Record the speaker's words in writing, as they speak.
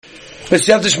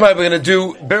B'siyat Shema, we're going to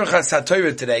do Birchas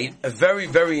HaTorah today, a very,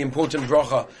 very important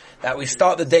bracha that we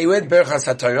start the day with, Birchas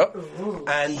HaTorah.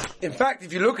 And in fact,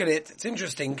 if you look at it, it's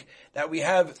interesting that we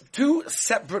have two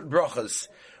separate brachas.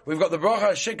 We've got the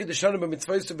bracha Sheked Deshanu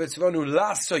b'mitzvos v'tzivonu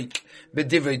la'asoik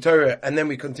b'divrei Torah, and then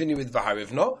we continue with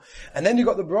V'harivno. And then you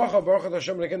got the bracha Baruch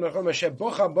Hashem Elokeinu Melech Asher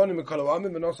bocha banu mikol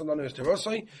ha'amim v'nosan lanu es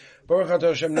tirosai. Baruch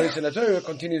Hashem noisen Torah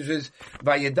continues with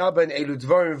Vayedaba and Elu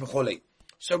Dvarim v'cholei.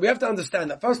 So we have to understand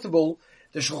that first of all,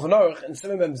 the Shulchan Aruch in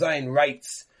Simon Mem Zayin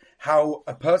writes how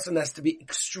a person has to be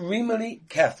extremely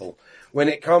careful when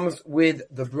it comes with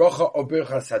the bracha of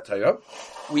Birchas HaTorah.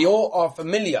 We all are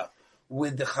familiar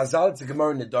with the Chazal, the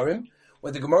Gemara Nedarim,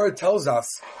 where the Gemara tells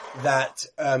us that,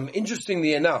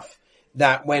 interestingly enough,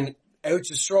 that when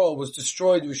Eretz Yisrael was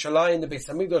destroyed, Yerushalayim, the Beis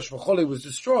Hamikdash, V'choli was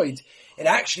destroyed, it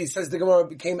actually says the Gemara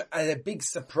became a big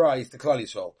surprise to Klal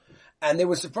Yisrael. And they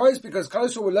were surprised because Klal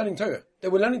Yisrael were learning Torah. They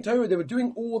were learning Torah, they were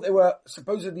doing all they were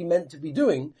supposedly meant to be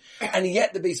doing, and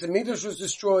yet the Beis Hamikdash was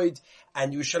destroyed,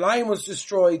 and Yerushalayim was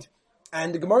destroyed,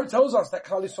 and the Gemara tells us that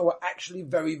Klal Yisrael were actually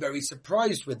very, very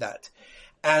surprised with that.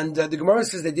 And the Gemara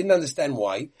says they didn't understand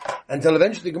why, until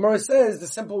eventually the Gemara says the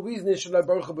simple reason is Shalai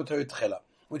Baruch Hu B'Torah Tchila,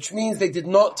 which means they did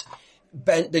not do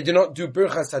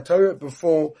Birchas HaTorah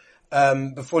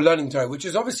before learning Torah, which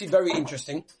is obviously very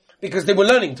interesting, because they were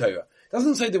learning Torah. It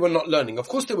doesn't say they were not learning. Of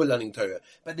course they were learning Torah,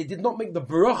 but they did not make the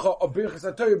bracha of Birchas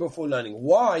HaTorah before learning.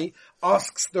 Why,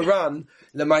 asks the Ran,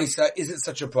 Lemaisa, is it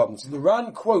such a problem? So the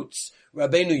Ran quotes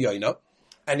Rabbeinu Yoina,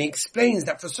 and he explains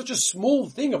that for such a small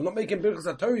thing of not making Birchas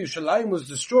HaTorah, Yerushalayim was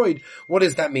destroyed. What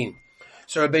does that mean?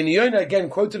 So Rabbeinu Yoina, again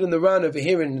quoted in the Ran over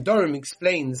here in Nedarim,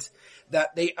 explains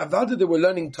that they were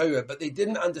learning Torah, but they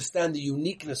didn't understand the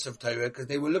uniqueness of Torah because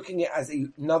they were looking at it as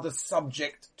another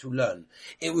subject to learn.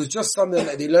 It was just something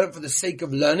that they learned for the sake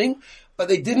of learning, but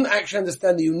they didn't actually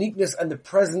understand the uniqueness and the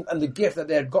present and the gift that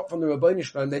they had got from the Rabbeinu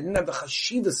Shalom. They didn't have the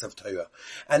chashivas of Torah.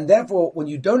 And therefore, when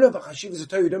you don't have the chashivas of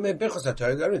Torah, you don't make Birchas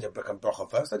HaTorah, I don't need to become bracha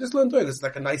first. I just learn Torah. It's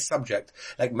like a nice subject,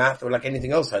 like math or like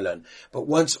anything else I learn. But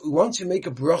once you make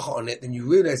a bracha on it, then you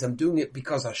realize I'm doing it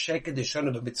because Sheked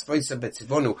Deshanu b'mitzvos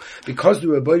v'tzivonu, because the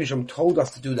Rabbeinu Shalom told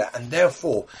us to do that. And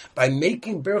therefore, by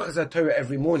making Birchas HaTorah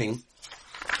every morning,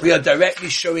 we are directly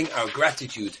showing our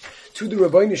gratitude to the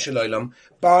Rabbeinu Shalom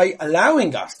by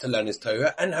allowing us to learn his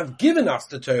Torah and have given us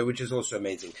the Torah, which is also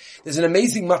amazing. There's an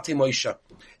amazing Matei Moshe.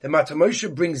 The Matei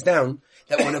Moshe brings down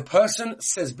that when a person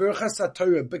says Birchas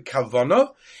HaTorah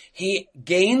b'kavana, he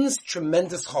gains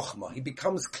tremendous chokhmah. He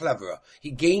becomes cleverer.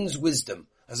 He gains wisdom.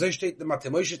 As I state the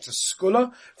Matei Moshe, it's a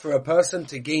scholar for a person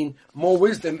to gain more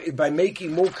wisdom by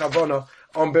making more kavana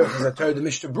on Birchas HaTorah. The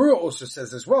Mishnah Berurah also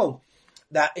says as well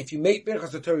that if you make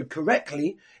Birchas HaTorah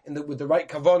correctly, with the right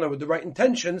kavanah, with the right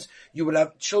intentions, you will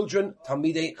have children,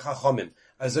 Talmidei Chachamim,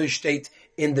 as I state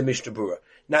in the Mishnah Berurah.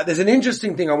 Now, there's an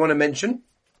interesting thing I want to mention.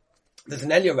 There's an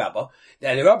Eliyah Rabbah. The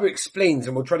Eliyah Rabbah explains,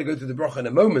 and we'll try to go through the bracha in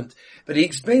a moment, but he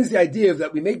explains the idea of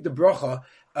that we make the bracha,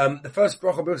 the first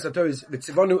bracha of Birchas HaTorah is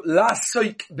V'tzivonu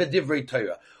la'asoik b'divrei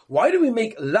Torah. Why do we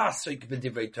make la'asoik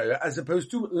b'divrei Torah as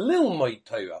opposed to lilmod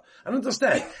Torah? I don't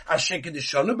understand. Sheked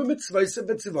Deshanu b'mitzvos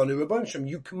v'tzivonu Rabbeinu Shalom.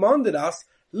 You commanded us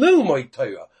lilmod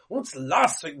Torah. What's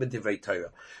la'asoik b'divrei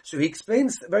Torah? So he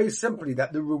explains very simply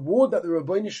that the reward that the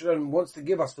Rabbeinu Shalom wants to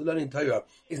give us for learning Torah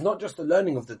is not just the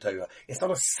learning of the Torah. It's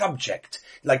not a subject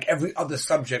like every other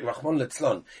subject, Rahman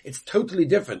Litzlan. It's totally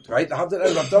different, right? The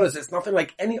Havdalah of Havdalah, it's nothing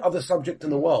like any other subject in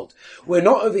the world. We're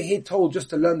not over here told just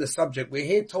to learn the subject. We're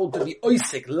here told to be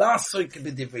oisik, la'asoik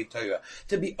b'divrei Torah.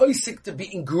 To be oisik, to be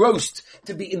engrossed,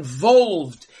 to be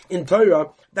involved in Torah.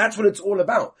 That's what it's all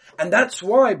about. And that's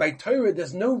why by Torah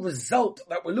there's no result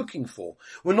that we're looking for.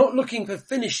 We're not looking for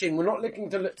finishing. We're not looking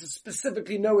to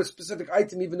specifically know a specific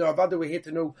item, even though Avada we're here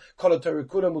to know Kol HaTorah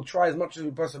Kulam. We'll try as much as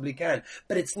we possibly can.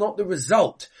 But it's not the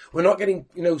result. We're not getting,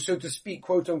 so to speak,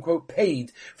 quote unquote,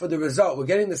 paid for the result. We're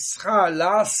getting the schar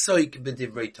la'asoik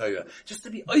b'divrei Torah. Just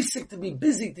to be oisik, to be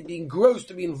busy, to be engrossed,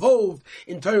 to be involved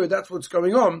in Torah. That's what's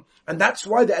going on. And that's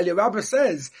why the Eliyah Rabbah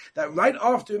says that right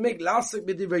after we make la'asoik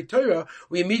b'divrei Torah,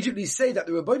 we immediately say that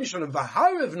the Rabbeinu Shalom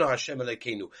v'harivna Hashem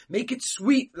Elokeinu. Make it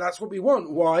sweet. That's what we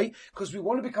want. Why? Because we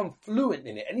want to become fluent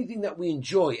in it. Anything that we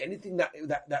enjoy, anything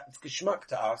that's geschmack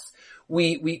to us,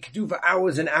 we could do for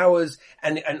hours and hours,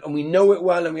 and we know it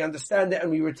well, and we understand it,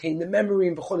 and we retain the memory,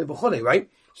 and b'chole, right?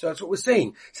 So that's what we're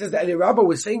saying. It says that Eliyah Rabbah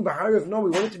was saying, B'harav, no,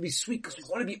 we want it to be sweet, because we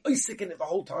want to be oisik in it the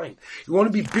whole time. We want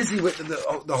to be busy with it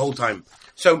the whole time.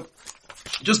 So,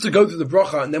 just to go through the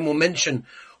bracha, and then we'll mention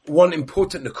one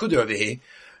important nakuda over here.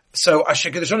 So,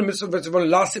 Sheked Deshanu b'mitzvos v'tzivonu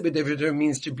la'asik b'divrei Torah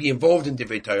means to be involved in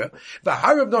divrei Torah.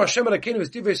 V'harivna Hashem Elokeinu es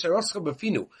divrei saroscha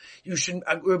b'finu. You should,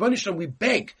 Rabbeinu Shalom, we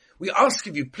beg We ask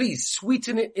of you, please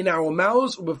sweeten it in our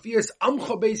mouths, and also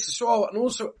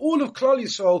all of Klal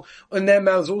Yisrael in their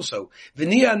mouths also.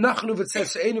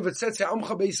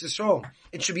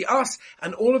 It should be us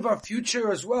and all of our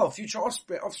future as well, future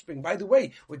offspring. By the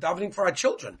way, we're davening for our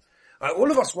children. Right? All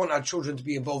of us want our children to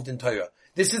be involved in Torah.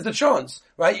 This is the chance,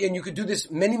 right? And you could do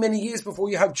this many, many years before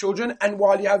you have children and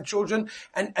while you have children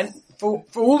and for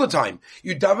all the time.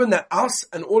 You daven that us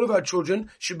and all of our children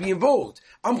should be involved.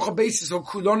 We know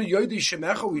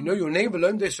your name,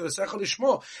 and you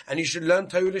should learn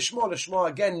Torah Lishma. Lishma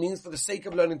again means for the sake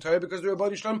of learning Torah because the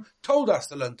Rebbeinu Shalom told us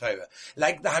to learn Torah.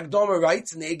 Like the Hagdama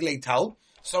writes in the Eglei Tal,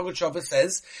 Sogat Shava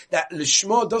says that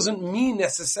Lishma doesn't mean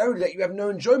necessarily that you have no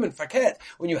enjoyment. Faket,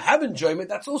 when you have enjoyment,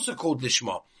 that's also called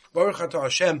Lishma. Baruch atah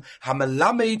Hashem,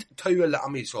 hamalamed Torah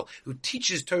la'am Yisrael, who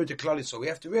teaches Torah to Klal Yisrael. We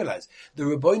have to realize the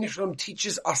Rebbeinu Shalom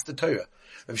teaches us the Torah.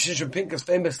 Rav Shimshon Pinkus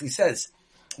famously says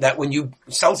that when you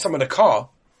sell someone a car,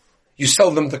 you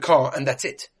sell them the car and that's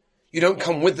it. You don't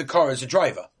come with the car as a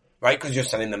driver, right? Because you're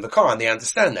selling them the car and they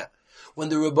understand that. When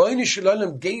the Rebbeinu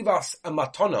Shalom gave us a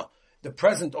matana, the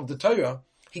present of the Torah,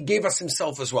 He gave us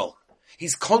Himself as well.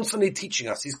 He's constantly teaching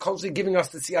us. He's constantly giving us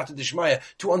the siyata d'shmaya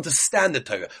to understand the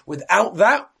Torah. Without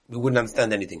that, we wouldn't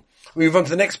understand anything. We move on to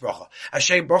the next bracha.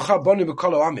 Asher bracha bonu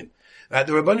b'kol ha'amim.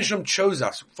 The Rebbeinu Shalom chose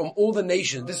us from all the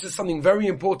nations. This is something very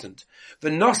important.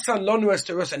 V'nosan lonu es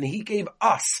Torah, and He gave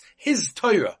us His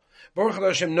Torah. Baruch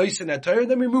Hashem noisen Torah.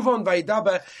 Then we move on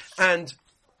Vayidaba and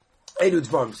Eilu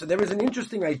Dvarim. So there is an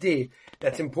interesting idea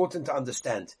that's important to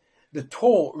understand. The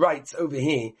Torah writes over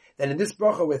here that in this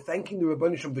bracha we're thanking the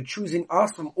Rebbeinu Shalom for choosing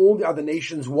us from all the other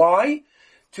nations. Why?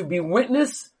 To be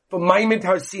witness for Ma'amad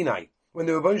Har Sinai, when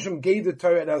the Rebbeinu Shalom gave the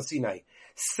Torah at Har Sinai.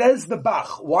 Says the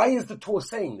Bach, why is the Torah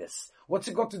saying this? What's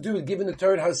it got to do with giving the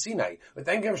Torah at Har Sinai? We're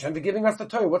thanking Hashem for giving us the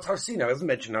Torah. What's Har Sinai? It doesn't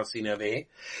mention Har Sinai over here.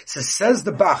 So says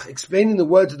the Bach, explaining the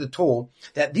words of the Torah,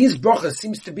 that these brachas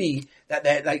seems to be that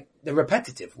they're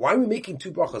repetitive. Why are we making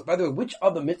two brachas? By the way, which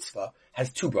other mitzvah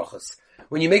has two brachas?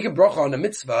 When you make a bracha on a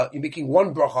mitzvah, you're making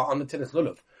one bracha on the Tilas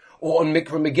Lulav, or on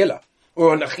Mikra Megillah,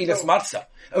 or on Achilas Matzah.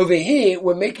 Over here,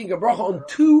 we're making a bracha on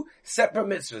two separate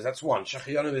mitzvahs. That's one.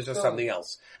 Shachayonim is just something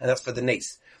else. And that's for the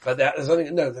Nes. But that's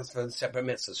for the separate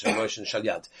mitzvahs, Shalosh and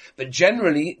Shalyad. But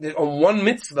generally, on one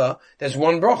mitzvah, there's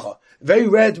one bracha. Very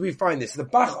rare do we find this. The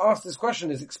Bach asked this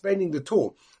question, is explaining the Torah.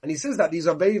 And he says that these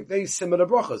are very, very similar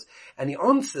brachas. And he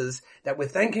answers that we're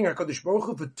thanking HaKadosh Baruch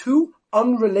Hu for two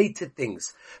unrelated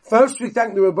things. First, we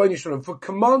thank the Rebbeinu Shalom for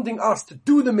commanding us to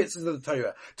do the mitzvahs of the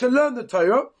Torah, to learn the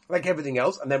Torah, like everything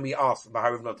else, and then we ask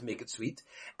Baharav not to make it sweet.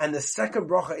 And the second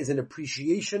bracha is an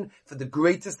appreciation for the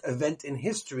greatest event in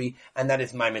history, and that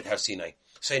is Ma'amad Har Sinai.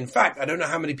 So in fact, I don't know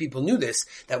how many people knew this,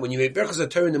 that when you make Berachos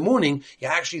Torah in the morning,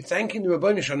 you're actually thanking the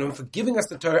Rebbeinu Shalom for giving us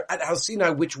the Torah at Har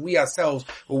Sinai, which we ourselves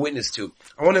were witness to.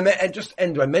 I want to just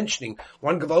end by mentioning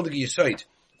one Gavaldige Yesod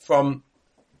from,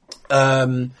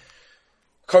 can't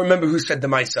remember who said the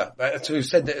Maisa, but who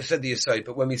said the Yesod,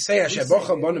 but when we say Asher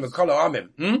Bocha Bonu B'Kol Ha'amim,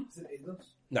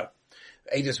 no.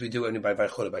 Eidos we do only by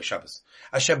Chol, by Shabbos.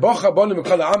 Asher Bocha Bonu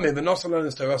B'Kol Ha'amim V'Nosan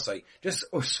Lanu Torasai. Just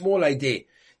a small idea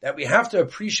that we have to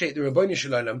appreciate the Rebbeinu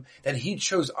Shalom, that He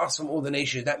chose us from all the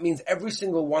nations. That means every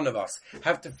single one of us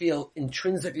have to feel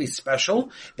intrinsically special,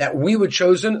 that we were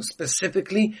chosen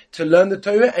specifically to learn the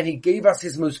Torah, and He gave us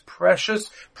His most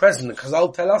precious present.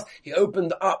 Chazal tell us, He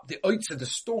opened up the oitza, the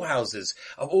storehouses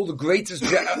of all the greatest,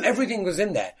 everything was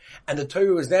in there. And the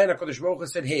Torah was there, and HaKadosh Baruch Hu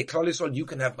said, hey, Klal Yisrael, you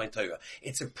can have my Torah.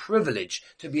 It's a privilege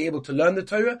to be able to learn the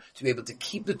Torah, to be able to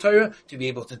keep the Torah, to be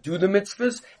able to do the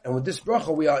mitzvahs, and with this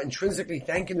bracha, we are intrinsically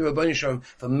thanking the Rebbeinu Shalom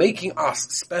for making us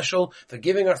special, for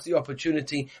giving us the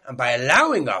opportunity, and by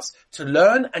allowing us to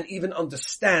learn and even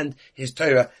understand His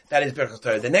Torah. That is Berachos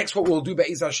Torah. The next what we'll do,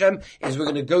 Be'ez Hashem, is we're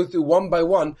going to go through one by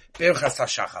one Berachos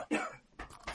HaShachar.